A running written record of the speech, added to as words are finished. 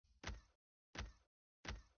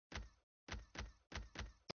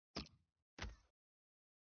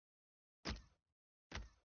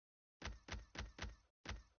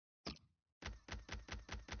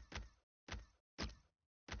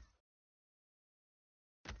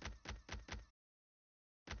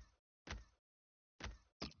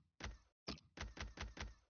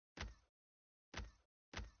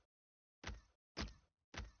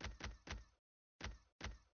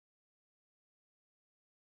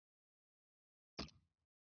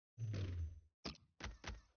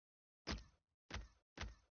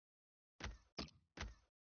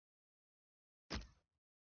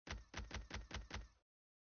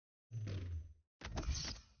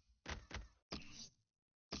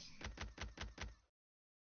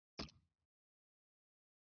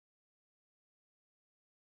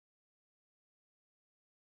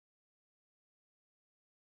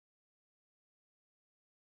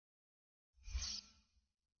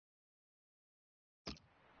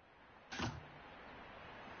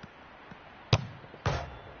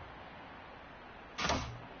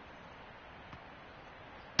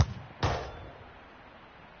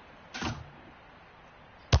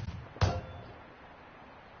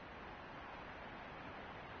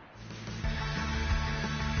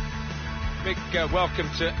big welcome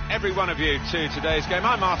to every one of you to today's game.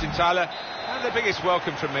 I'm Martin Tyler, and the biggest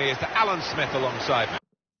welcome from me is to Alan Smith alongside me.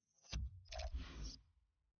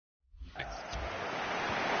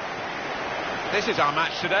 This is our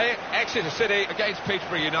match today, Exeter City against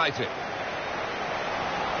Peterborough United.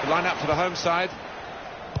 The line-up for the home side,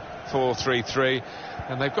 4-3-3,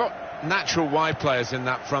 and they've got natural wide players in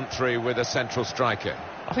that front three with a central striker.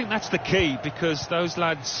 I think that's the key, because those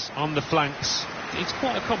lads on the flanks, it's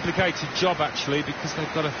quite a complicated job actually, because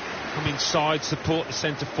they've got to come inside, support the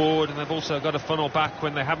centre forward, and they've also got to funnel back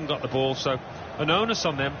when they haven't got the ball, so an onus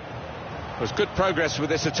on them. There's good progress with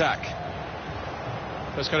this attack.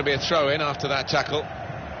 There's going to be a throw-in after that tackle.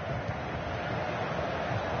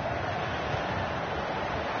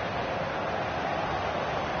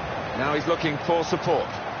 Now he's looking for support.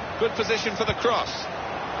 Good position for the cross.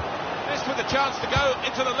 This with a chance to go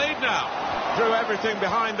into the lead now. Threw everything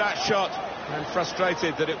behind that shot and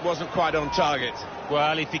frustrated that it wasn't quite on target.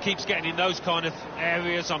 Well, if he keeps getting in those kind of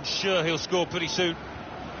areas, I'm sure he'll score pretty soon.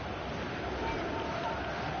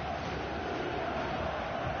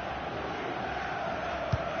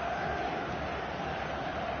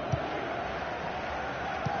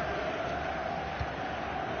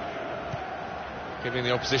 Giving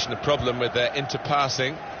the opposition a problem with their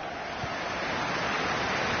interpassing.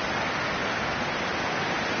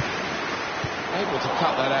 Able to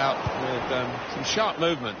cut that out with some sharp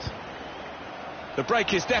movement. The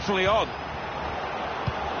break is definitely on.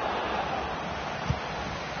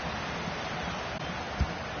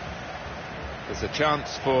 There's a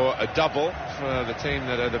chance for a double for the team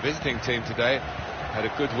that are the visiting team today. Had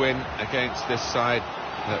a good win against this side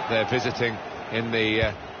that they're visiting in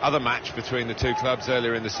the other match between the two clubs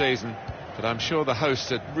earlier in the season, but I'm sure the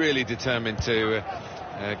hosts are really determined to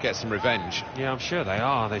get some revenge. Yeah, I'm sure they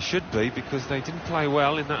are. They should be, because they didn't play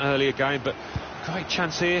well in that earlier game, but great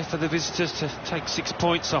chance here for the visitors to take 6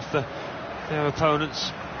 points off their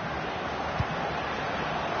opponents.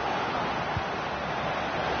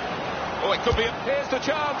 Oh, it could be. Here's the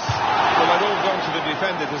chance. Well, they've all gone to the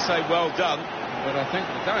defender to say well done, but I think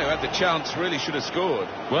the guy who had the chance really should have scored.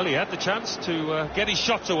 Well, he had the chance to get his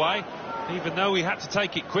shot away, even though he had to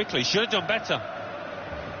take it quickly. Should have done better.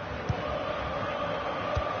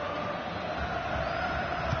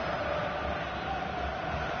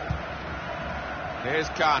 Here's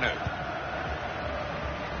Kanu.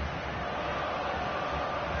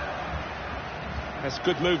 That's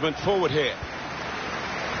good movement forward here.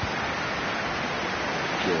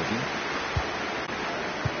 Jordan.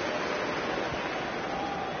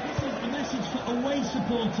 This is a message for away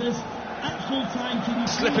supporters. At full time, can you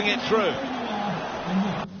slipping it through.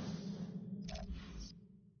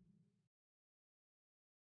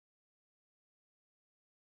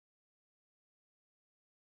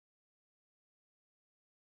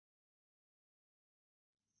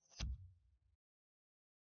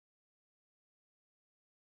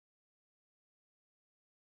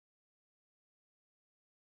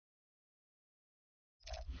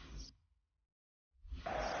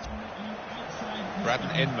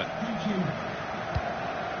 Braden Inman.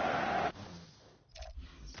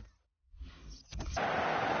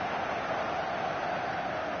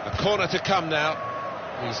 A corner to come now.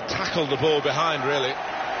 He's tackled the ball behind, really.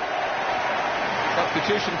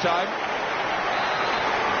 Substitution time.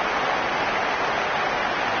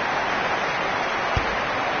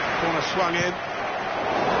 Corner swung in.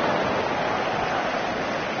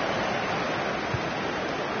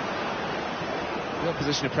 The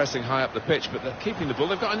opposition are pressing high up the pitch, but they're keeping the ball.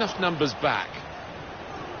 They've got enough numbers back.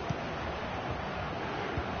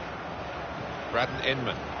 Braden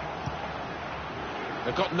Inman.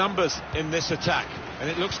 They've got numbers in this attack,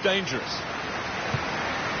 and it looks dangerous. He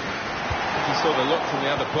saw the look from the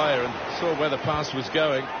other player and saw where the pass was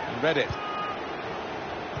going and read it.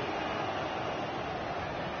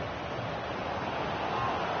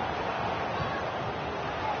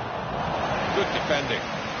 Good defending.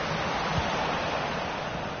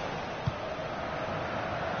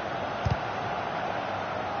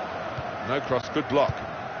 No cross, good block.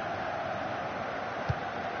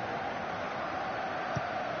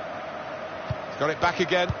 He's got it back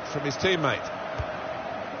again from his teammate.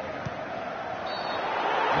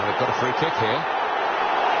 Well, they've got a free kick here.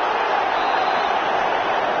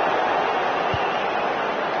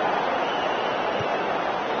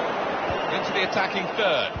 Into the attacking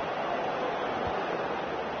third.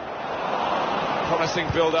 Promising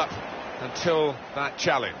build-up until that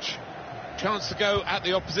challenge. Chance to go at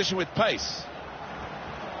the opposition with pace.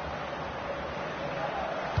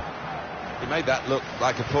 He made that look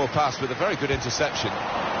like a poor pass with a very good interception.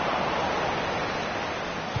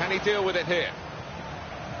 Can he deal with it here?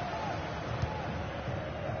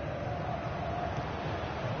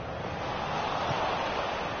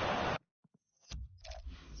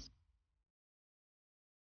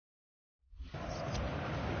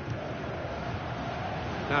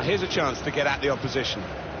 Now here's a chance to get at the opposition.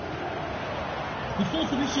 The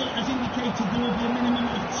fourth official has indicated there will be a minimum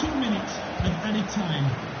of 2 minutes of added time.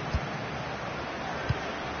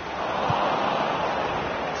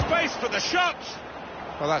 Space for the shot!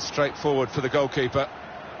 Well, that's straightforward for the goalkeeper.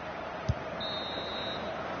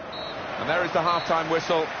 And there is the half-time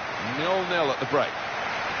whistle, 0-0 at the break.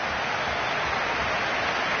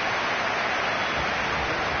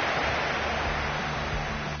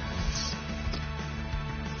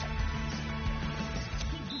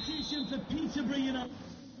 Substitution for Peterborough United.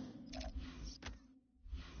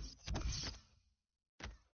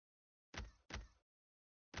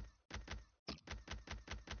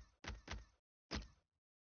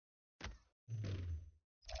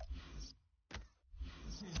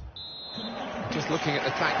 Just looking at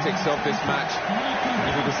the tactics of this match,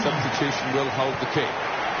 maybe the substitution will hold the key.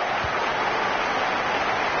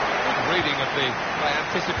 Good reading of the play,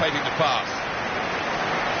 anticipating the pass.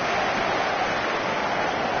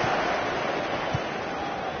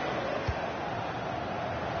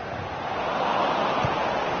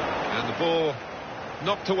 And the ball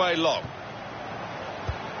knocked away long.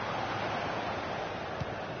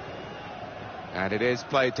 And it is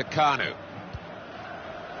played to Kanu.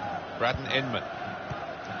 Braden Inman.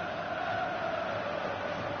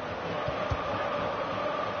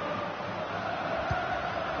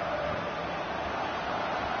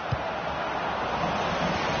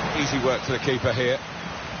 Easy work for the keeper here.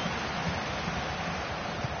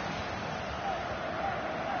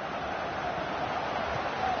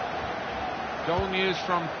 Goal news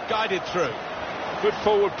from guided through. Good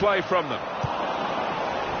forward play from them.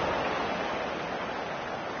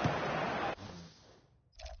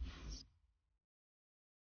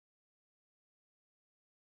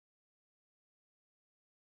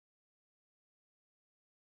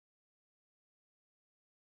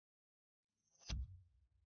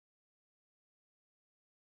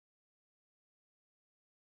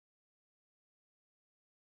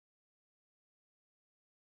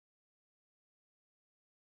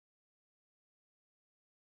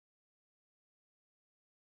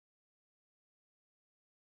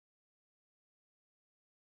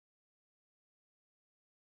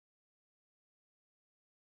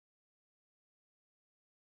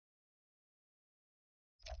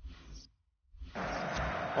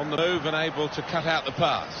 On the move and able to cut out the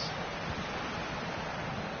pass.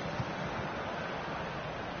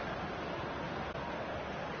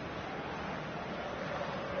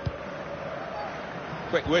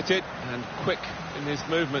 Quick-witted and quick in his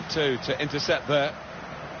movement too to intercept there.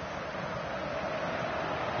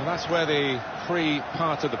 Well, that's where the free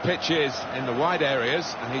part of the pitch is, in the wide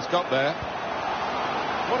areas, and he's got there.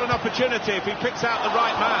 What an opportunity if he picks out the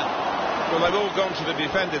right man. Well, they've all gone to the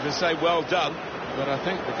defender to say well done. But I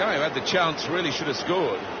think the guy who had the chance really should have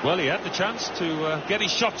scored. Well, he had the chance to get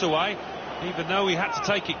his shot away, even though he had to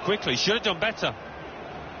take it quickly. Should have done better.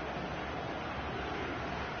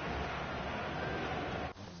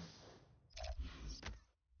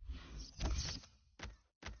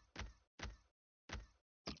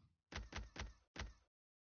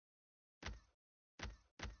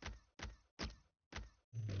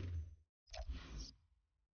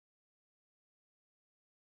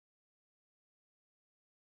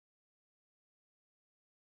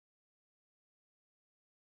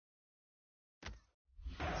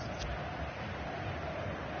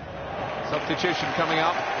 Substitution coming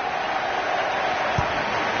up.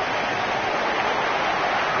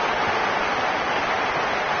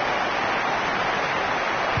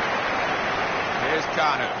 Here's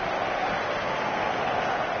Kanu.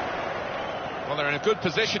 Well, they're in a good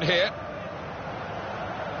position here.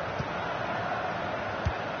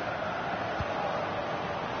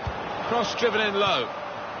 Cross driven in low.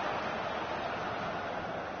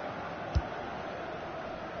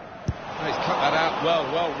 He's cut that out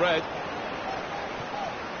well read.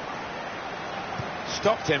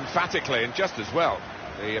 Stopped emphatically and just as well.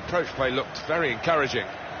 The approach play looked very encouraging.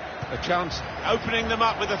 A chance opening them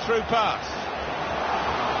up with a through pass.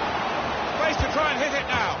 Space to try and hit it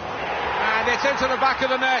now. And it's into the back of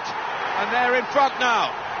the net. And they're in front now.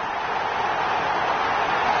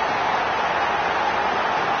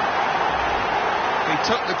 He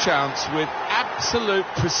took the chance with absolute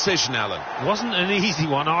precision, Alan. Wasn't an easy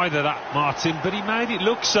one either, that, Martin, but he made it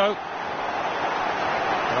look so.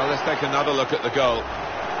 Well, let's take another look at the goal.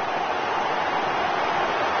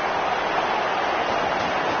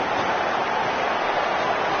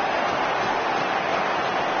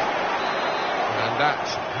 And that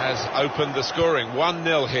has opened the scoring.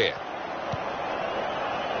 1-0 here.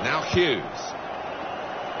 Now Hughes.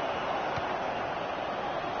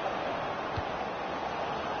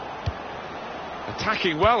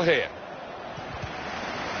 attacking well here.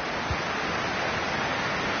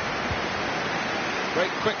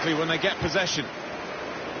 Break quickly when they get possession.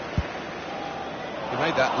 He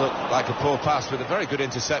made that look like a poor pass with a very good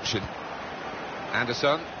interception.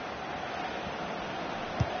 Anderson.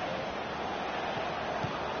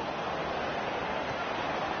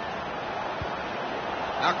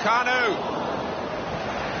 Now Kanu.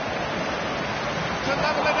 To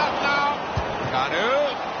level it up now.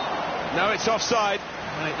 Kanu. No, it's offside.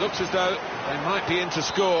 And it looks as though they might be in to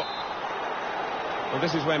score. Well,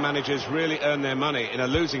 this is where managers really earn their money. In a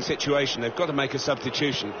losing situation, they've got to make a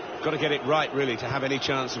substitution. Got to get it right, really, to have any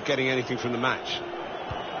chance of getting anything from the match.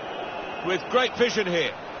 With great vision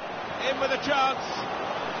here. In with a chance.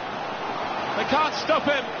 They can't stop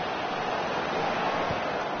him.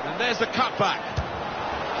 And there's the cutback.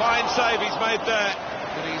 Fine save he's made there.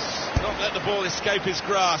 But he's not let the ball escape his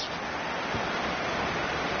grasp.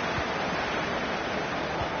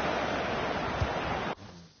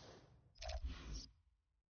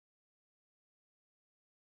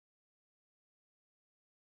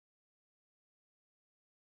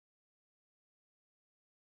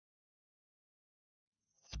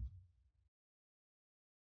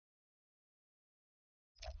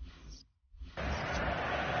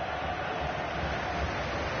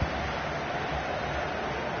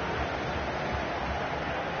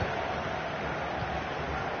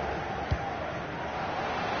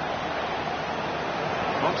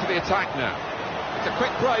 To the attack now. It's a quick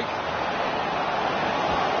break.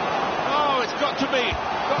 Oh, it's got to be.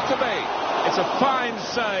 It's a fine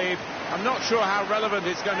save. I'm not sure how relevant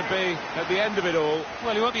it's going to be at the end of it all.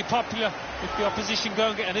 Well, he won't be popular if the opposition go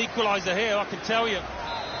and get an equaliser here, I can tell you.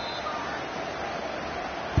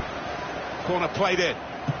 Corner played in.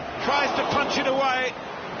 Tries to punch it away.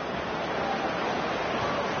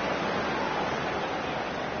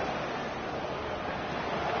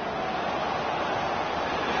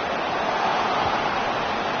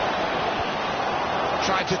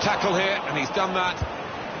 Tried to tackle here, and he's done that.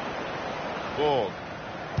 Ball.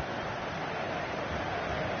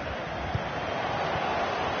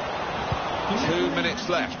 Two minutes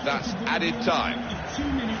left. That's added time. 2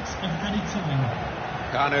 minutes of added time.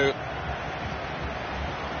 Kanu.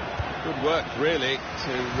 Good work, really,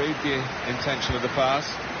 to read the intention of the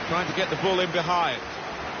pass. Trying to get the ball in behind.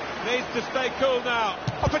 Needs to stay cool now.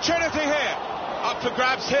 Opportunity here. Up for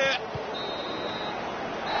grabs here.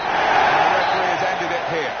 Ended it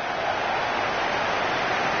here.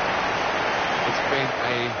 It's been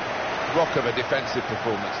a rock of a defensive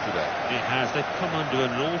performance today. It has. They've come under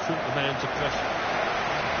an awful amount of pressure.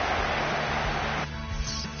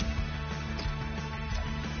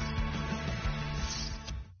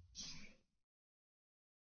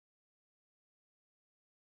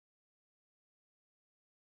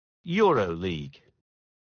 Euro League.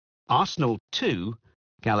 Arsenal 2,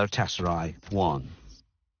 Galatasaray 1.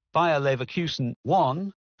 Bayer Leverkusen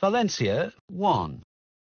 1, Valencia 1.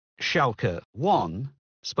 Schalke 1,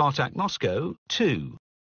 Spartak Moscow 2.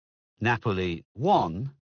 Napoli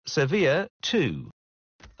 1, Sevilla 2.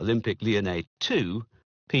 Olympique Lyonnais 2,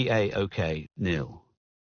 PAOK 0.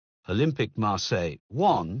 Olympique Marseille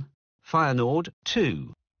 1, Feyenoord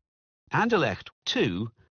 2. Anderlecht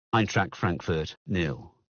 2, Eintracht Frankfurt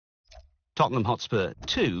 0. Tottenham Hotspur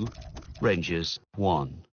 2, Rangers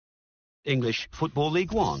 1. English Football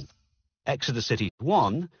League 1. Exeter City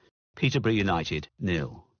 1, Peterborough United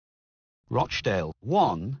 0. Rochdale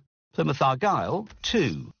 1, Plymouth Argyle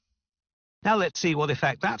 2. Now let's see what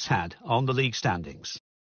effect that's had on the league standings.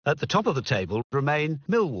 At the top of the table remain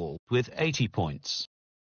Millwall with 80 points.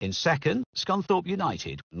 In second, Scunthorpe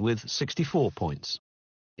United with 64 points.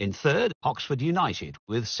 In third, Oxford United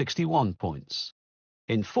with 61 points.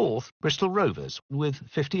 In fourth, Bristol Rovers with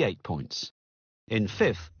 58 points. In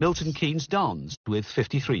fifth, Milton Keynes Dons with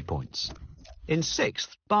 53 points. In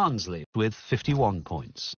sixth, Barnsley with 51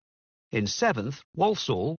 points. In seventh,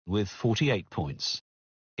 Walsall with 48 points.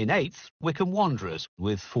 In eighth, Wycombe Wanderers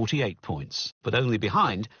with 48 points, but only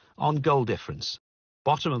behind on goal difference.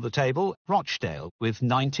 Bottom of the table, Rochdale with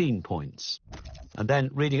 19 points. And then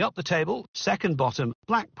reading up the table, second bottom,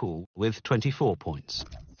 Blackpool with 24 points.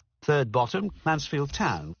 Third bottom, Mansfield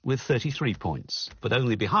Town with 33 points, but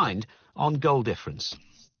only behind on goal difference.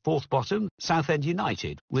 Fourth bottom, Southend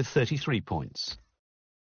United with 33 points.